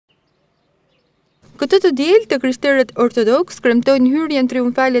Këtë të diel të krishterët ortodoks kremtojnë hyrjen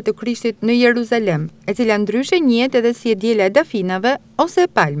triumfale të Krishtit në Jeruzalem, e cila ndryshe njihet edhe si e diela e Dafinave ose e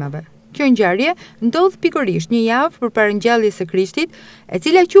Palmave. Kjo ngjarje ndodh pikërisht një javë përpara ngjalljes së Krishtit, e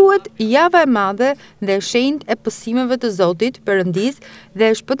cila quhet Java e Madhe dhe e shenjtë e pësimeve të Zotit, Perëndis dhe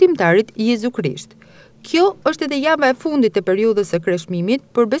e Shpëtimtarit Jezu Krisht. Kjo është edhe java e fundit të periudhës së kreshmimit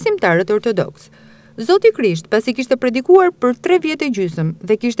për besimtarët ortodoks. Zoti Krisht, pasi kishte predikuar për 3 vjet e gjysmë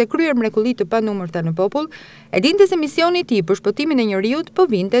dhe kishte kryer mrekulli të panumërta në popull, e dinte se misioni i tij për shpëtimin e njerëzit po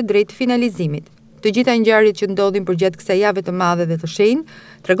vinte drejt finalizimit. Të gjitha ngjarjet që ndodhin përgjatë kësaj jave të madhe dhe të shenjtë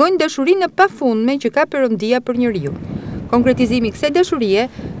tregojnë dashurinë e pafundme që ka Perëndia për njeriu. Konkretizimi i kësaj dashurie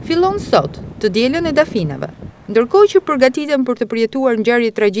fillon sot, të dielën e Dafinave. Ndërkohë që përgatiten për të përjetuar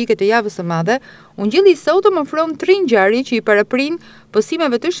ngjarjet tragjike të javës së madhe, Ungjilli i sotëm ofron 3 ngjarje që i paraprin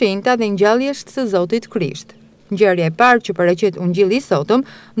pësimeve të shenjta dhe ngjalljes së Zotit Krisht. Ngjarja e parë që paraqet Ungjilli i sotëm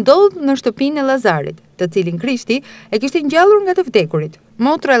ndodh në shtëpinë e Llazarit, të cilin Krishti e kishte ngjallur nga të vdekurit.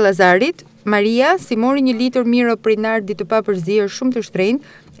 Motra e Llazarit, Maria, si mori një litër miro prej nardi të papërzier shumë të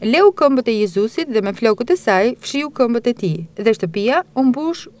shtrenjtë, leu këmbët e Jezusit dhe me flokët e saj fshiu këmbët e tij, dhe shtëpia u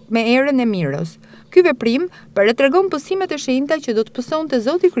mbush me erën e miros. Ky veprim paratregon pësimet e shenjta që do të pësonte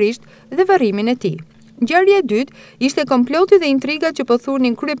Zoti Krisht dhe varrimin e tij. Ngjarja e dytë ishte komploti dhe intrigat që po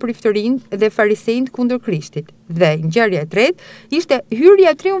thurnin kryepriftërinë dhe farisejt kundër Krishtit. Dhe ngjarja e tretë ishte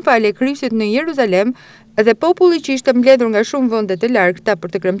hyrja triumfale e Krishtit në Jeruzalem dhe populli që ishte mbledhur nga shumë vende të largëta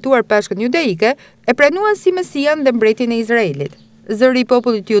për të kremtuar Pashkën judeike e pranuan si Mesian dhe mbretin e Izraelit. Zëri i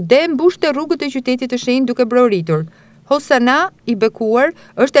popullit jude mbushte rrugët e qytetit të shenjtë duke broritur: Hosana, i bekuar,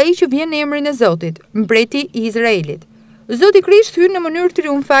 është ai që vjen në emrin e Zotit, mbreti i Izraelit. Zoti Krisht hyn në mënyrë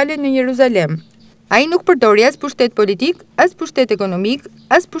triumfale në Jeruzalem. Ai nuk përdori as pushtet politik, as pushtet ekonomik,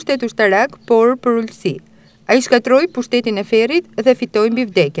 as pushtet ushtarak, por për ulësi. Ai shkatroi pushtetin e ferrit dhe fitoi mbi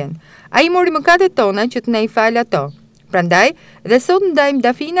vdekjen. Ai mori mëkatet tona që të na i fal ato. Prandaj, dhe sot ndajmë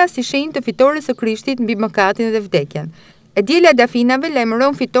Dafina si shenjë të fitores së Krishtit mbi mëkatin dhe vdekjen. E diela e Dafinave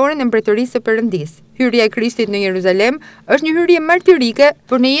lajmëron fitoren e mbretërisë së Perëndis. Hyrja e Krishtit në Jeruzalem është një hyrje martirike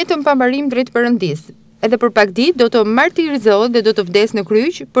për në jetën pa mbarim drejt Perëndis. Edhe për pak ditë do të martirizohet dhe do të vdes në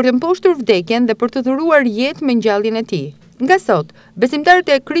kryq për të mposhtur vdekjen dhe për të dhuruar jetë me ngjalljen e tij. Nga sot, besimtarët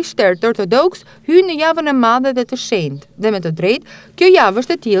e krishterët ortodoks hyjnë në javën e madhe dhe të shenjtë, dhe me të drejtë, kjo javë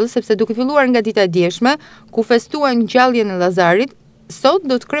është e tillë sepse duke filluar nga dita e djeshme, ku festuan ngjalljen e Llazarit, sot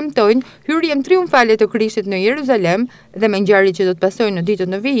do të kremtojnë hyrjen triumfale të Krishtit në Jeruzalem dhe me ngjarjet që do të pasojnë në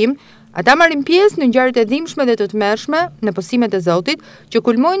ditët në vijim, ata marrin pjesë në ngjarjet e dhimbshme dhe të tmerrshme në pësimet e Zotit që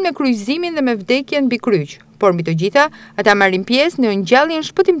kulmojnë me kryqëzimin dhe me vdekjen mbi kryq, por mbi të gjitha, ata marrin pjesë në ngjalljen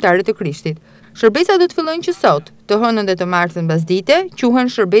shpëtimtare të Krishtit. Shërbesa do të fillojnë që sot, të hënën dhe të martën mbasdite,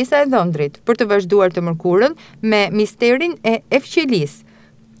 quhen shërbesa e dhëndrit, për të vazhduar të mërkurën me misterin e Efqelis,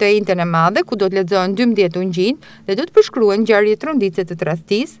 të njëjtën e madhe, ku do të lexohen 12 ungjin dhe do të përshkruhen ngjarjet tronditëse të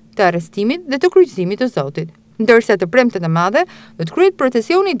tradhtisë, të arrestimit dhe të kryqëzimit të Zotit. Ndërsa të premten e madhe do të kryhet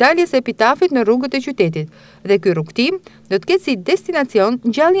procesioni i daljes së epitafit në rrugët e qytetit, dhe ky rrugtim do të ketë si destinacion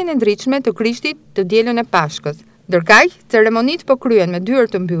ngjalljen e ndritshme të Krishtit të dielën e Pashkës. Ndërkaq, ceremonitë po kryen me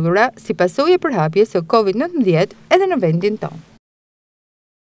dyert të mbyllura si pasojë e përhapjes së COVID-19 edhe në vendin tonë.